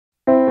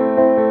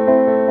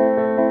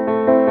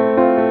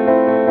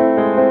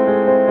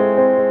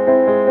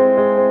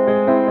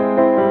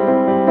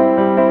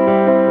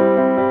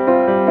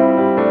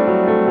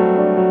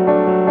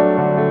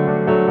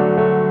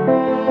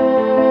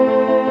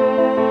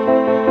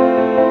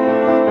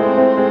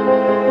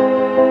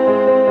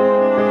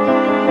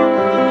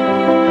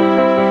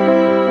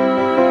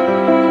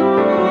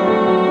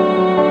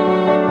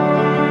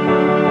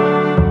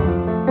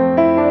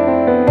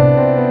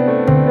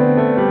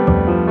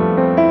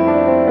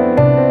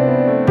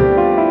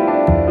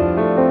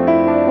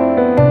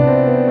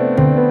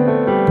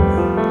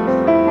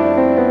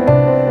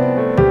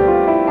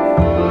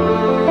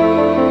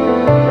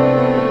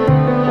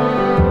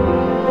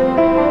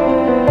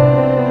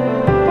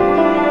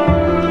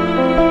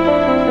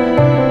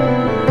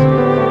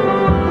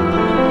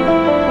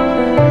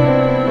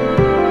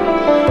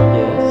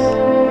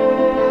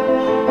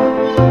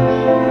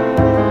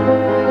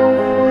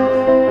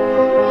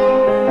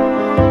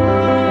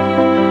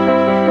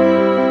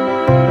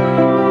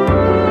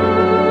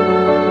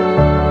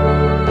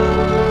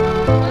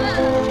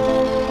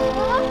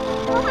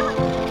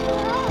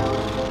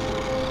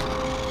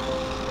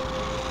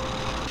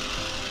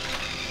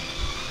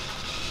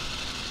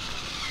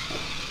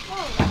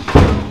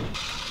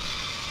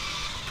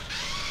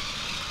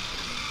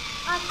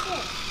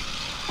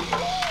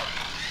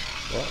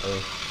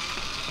Uh-oh.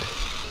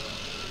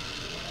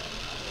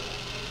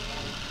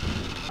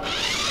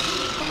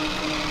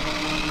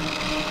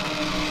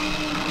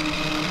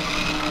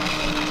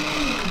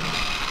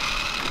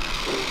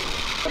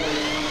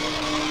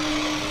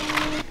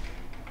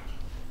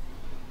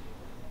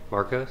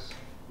 Marcos?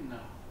 No.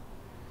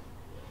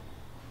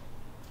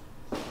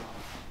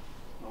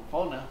 Don't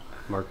fall now.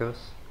 Marcos,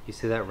 you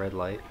see that red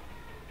light?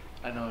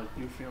 I know,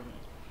 you feel me.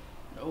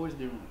 You're always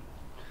doing it.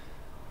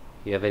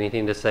 You have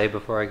anything to say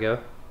before I go?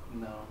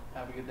 No.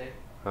 Have a good day.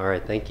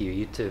 Alright, thank you.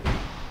 You too.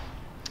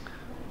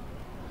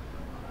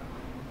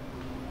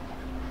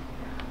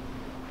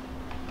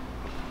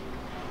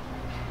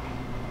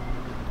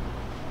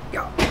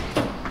 Go.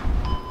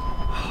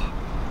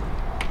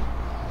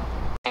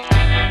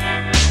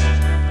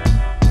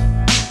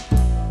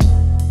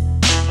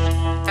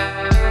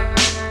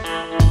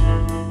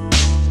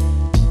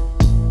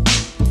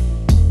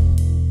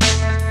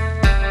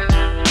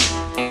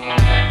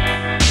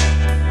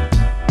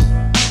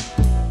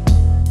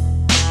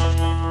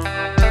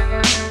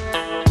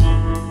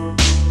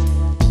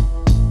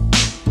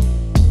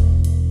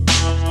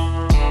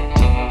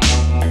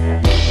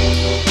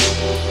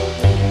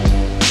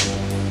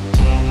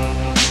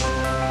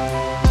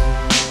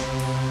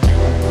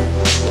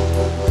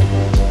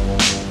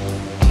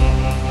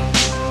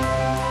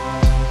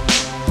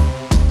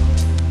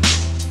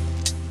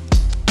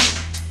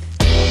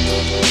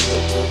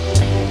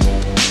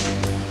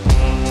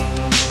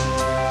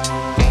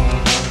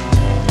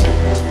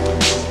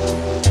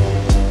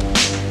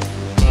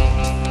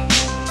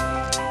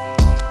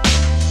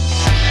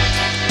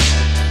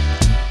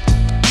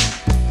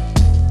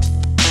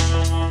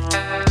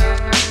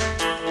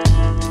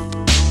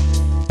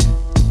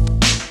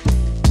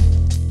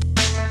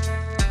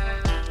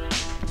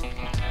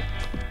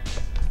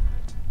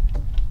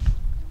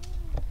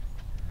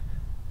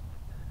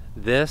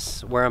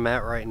 This, where I'm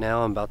at right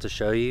now, I'm about to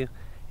show you,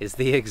 is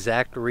the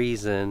exact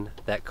reason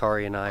that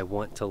Kari and I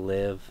want to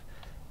live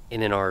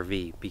in an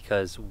RV,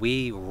 because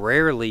we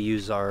rarely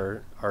use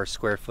our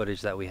square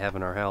footage that we have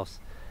in our house,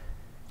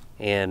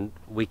 and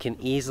we can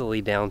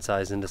easily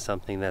downsize into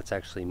something that's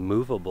actually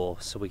movable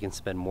so we can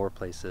spend more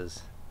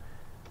places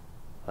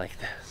like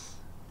this.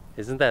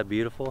 Isn't that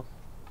beautiful?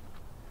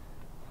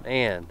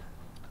 Man,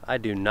 I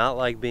do not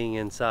like being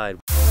inside